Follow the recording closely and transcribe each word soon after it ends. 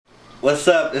What's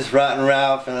up? It's Rotten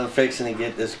Ralph, and I'm fixing to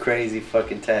get this crazy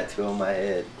fucking tattoo on my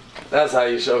head. That's how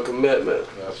you show commitment.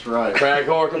 That's right.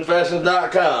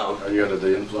 ackwhoreconfessions.com. Are you under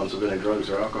the influence of any drugs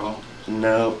or alcohol?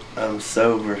 Nope, I'm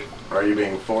sober. Are you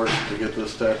being forced to get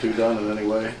this tattoo done in any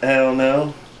way? Hell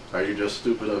no. Are you just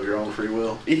stupid of your own free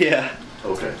will? Yeah.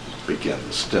 Okay. Begin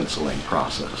the stenciling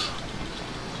process.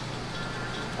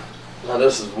 Now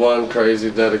this is one crazy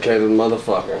dedicated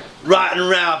motherfucker. Rotten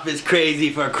Ralph is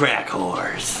crazy for crack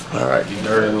whores. Alright, you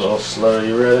dirty little slur,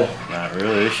 you ready? Not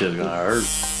really, this shit's gonna hurt.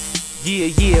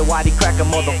 Yeah, why'd he crack a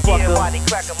motherfucker?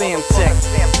 Spam tech.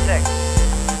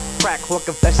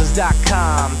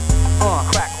 Crackwhoreconfessions.com.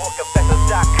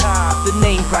 Crackwhoreconfessions.com. The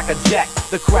name Cracker Jack,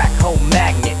 the crack hole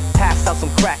magnet. Passed out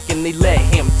some crack and they let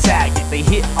him tag it. They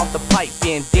hit off the pipe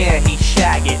and then he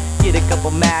shag it. Get a couple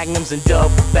magnums and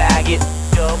double bag it.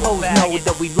 Hoes know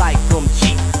that we like them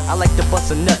cheap. I like to bust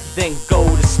a nut then go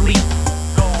to sleep.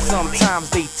 Sometimes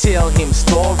they tell him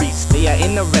stories. They are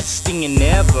interesting and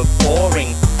never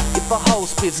boring. If a hoe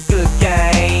spits good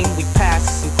game, we pass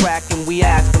her some crack and we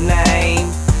ask her name.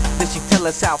 Then she tell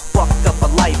us how fucked up her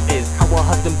life is, how her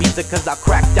husband beats her cause how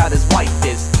cracked out his wife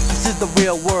is. This is the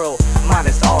real world,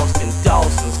 minus Austin,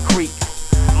 Dawson's Creek,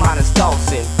 minus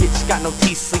Dawson. Bitch got no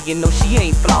teeth so you know she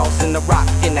ain't flossing. The rock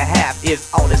and a half is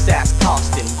all this ass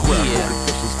costing. Yeah.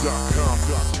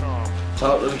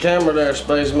 Talk to the camera there,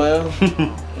 spaceman. Feels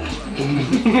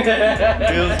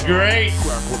great.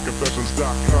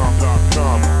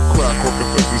 Crackwhoreconfessions.com.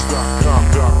 Crackwhoreconfessions.com.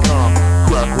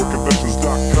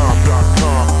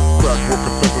 Crackwhoreconfessions.com.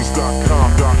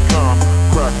 Crackwhoreconfessions.com.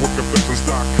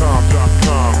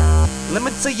 Crackwhoreconfessions.com. Let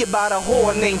me tell you about a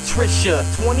whore named Trisha,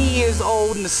 20 years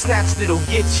old and the snatch that'll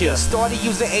get ya. Started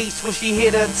using H when she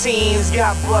hit her teens.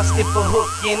 Got busted for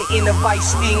hooking in a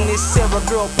vice sting. This Sarah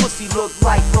girl pussy look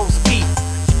like those feet.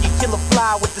 She can kill a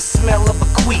fly with the smell of a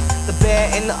queef. The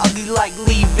bad and the ugly like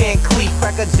Lee Van Cleef.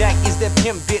 Cracker Jack is that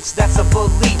pimp bitch, that's a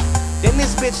belief. Then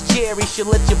this bitch Jerry, she'll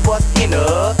let you bust in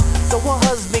her, so her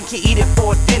husband can eat it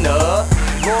for dinner.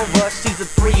 Laura, she's a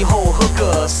 3-hole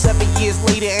hooker. 7 years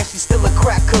later and she's still a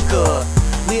crack cooker.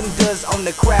 Linda's on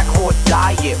the crack whore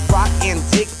diet. Rock and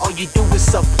dick, all you do is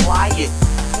supply it.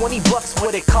 $20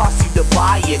 what it costs you to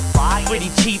buy it.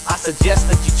 Pretty cheap, I suggest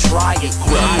that you try it.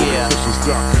 Yeah.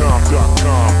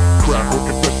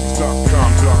 Crackwhoreconfessions.com.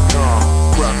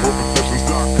 Crackwhoreconfessions.com.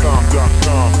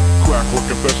 Crackwhoreconfessions.com.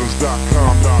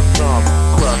 Crackwhoreconfessions.com.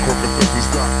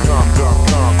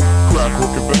 Crackwhoreconfessions.com. Crackwhoreconfessions.com.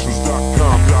 Crackwhoreconfessions.com.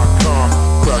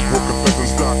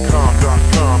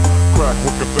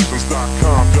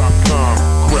 Crackwhoreconfessions.com.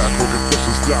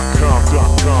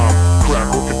 Crackwhoreconfessions.com.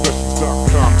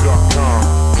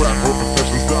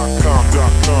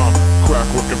 Crackwhoreconfessions.com.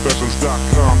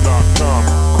 Crackwhoreconfessions.com.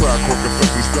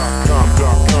 Crackwhoreconfessions.com.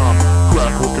 Crackwhoreconfessions.com.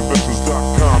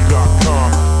 Crackwhoreconfessions.com.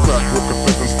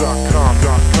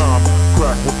 Crackwhoreconfessions.com.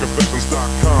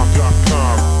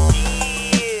 Crackwhoreconfessions.com.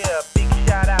 Yeah, big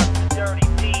shout out to Dirty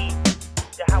D,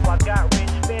 to How I Got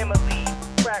Rich Family.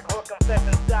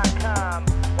 Crackwhoreconfessions.com.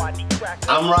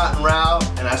 I'm Rotten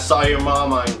Ralph, and I saw your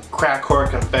mom on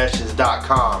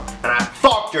ackwhoreconfessions.com, and I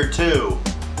fucked her too.